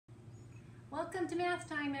Welcome to math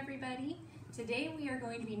time, everybody. Today we are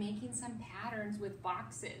going to be making some patterns with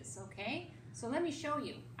boxes, okay? So let me show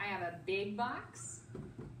you. I have a big box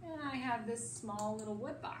and I have this small little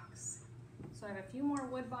wood box. So I have a few more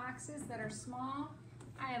wood boxes that are small.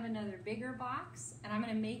 I have another bigger box and I'm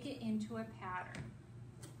going to make it into a pattern.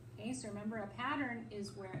 Okay, so remember a pattern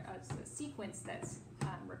is where it's a sequence that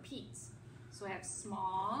repeats. So I have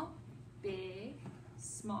small, big,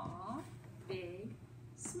 small, big,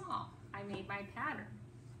 small. I made my pattern.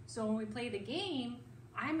 So when we play the game,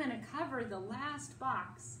 I'm going to cover the last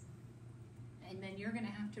box and then you're going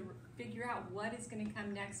to have to figure out what is going to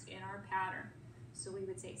come next in our pattern. So we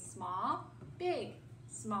would say small, big,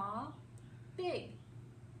 small, big.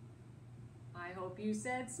 I hope you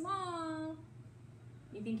said small.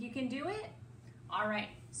 You think you can do it? All right,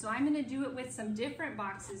 so I'm going to do it with some different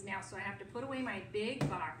boxes now, so I have to put away my big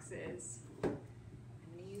boxes.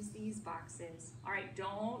 These boxes. All right,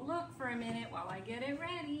 don't look for a minute while I get it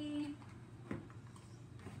ready.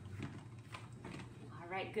 All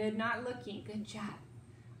right, good, not looking. Good job.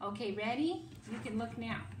 Okay, ready? You can look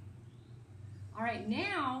now. All right,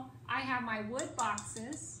 now I have my wood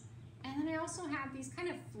boxes, and then I also have these kind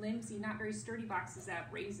of flimsy, not very sturdy boxes that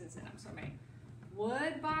have raisins in them. So my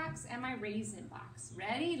wood box and my raisin box.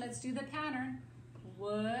 Ready? Let's do the pattern.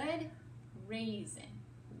 Wood, raisin,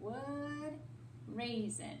 wood,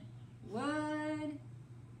 raisin, wood.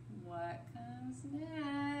 What comes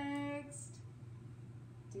next?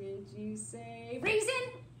 Did you say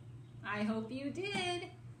raisin? I hope you did.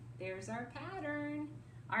 There's our pattern.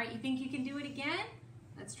 All right, you think you can do it again?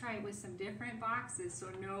 Let's try it with some different boxes, so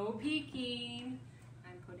no peeking.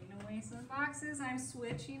 I'm putting away some boxes. I'm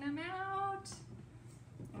switching them out.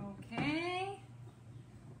 Okay,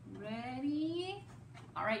 ready?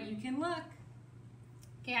 All right, you can look.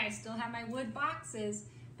 Okay, I still have my wood boxes,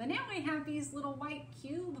 but now I have these little white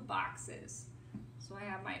cube boxes. So I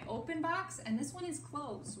have my open box, and this one is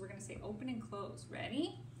closed. So we're gonna say open and close.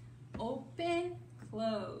 Ready? Open,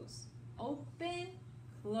 close. Open,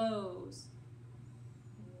 close.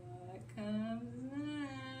 What comes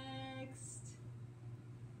next?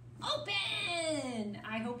 Open!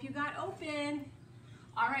 I hope you got open.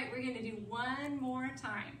 All right, we're gonna do one more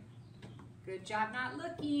time. Good job not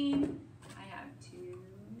looking. I have two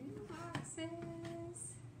new boxes.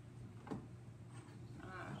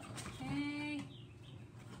 Okay.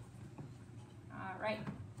 All right.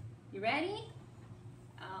 You ready?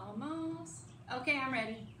 Almost. Okay, I'm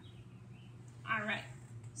ready. All right.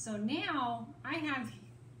 So now I have,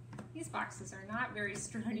 these boxes are not very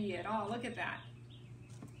sturdy at all. Look at that.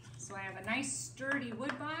 So I have a nice sturdy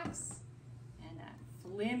wood box and a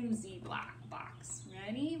flimsy block box.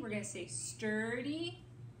 Ready? We're going to say sturdy,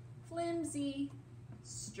 flimsy,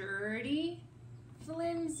 sturdy,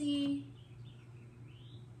 flimsy.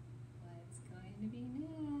 What's going to be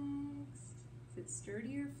next? Is it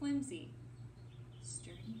sturdy or flimsy?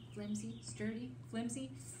 Sturdy, flimsy, sturdy,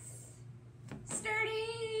 flimsy,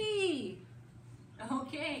 sturdy!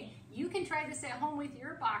 Okay, you can try this at home with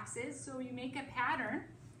your boxes. So you make a pattern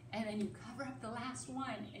and then you cover up the last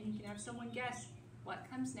one and you can have someone guess what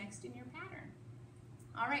comes next in your pattern.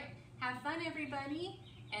 All right, have fun everybody,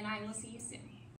 and I will see you soon.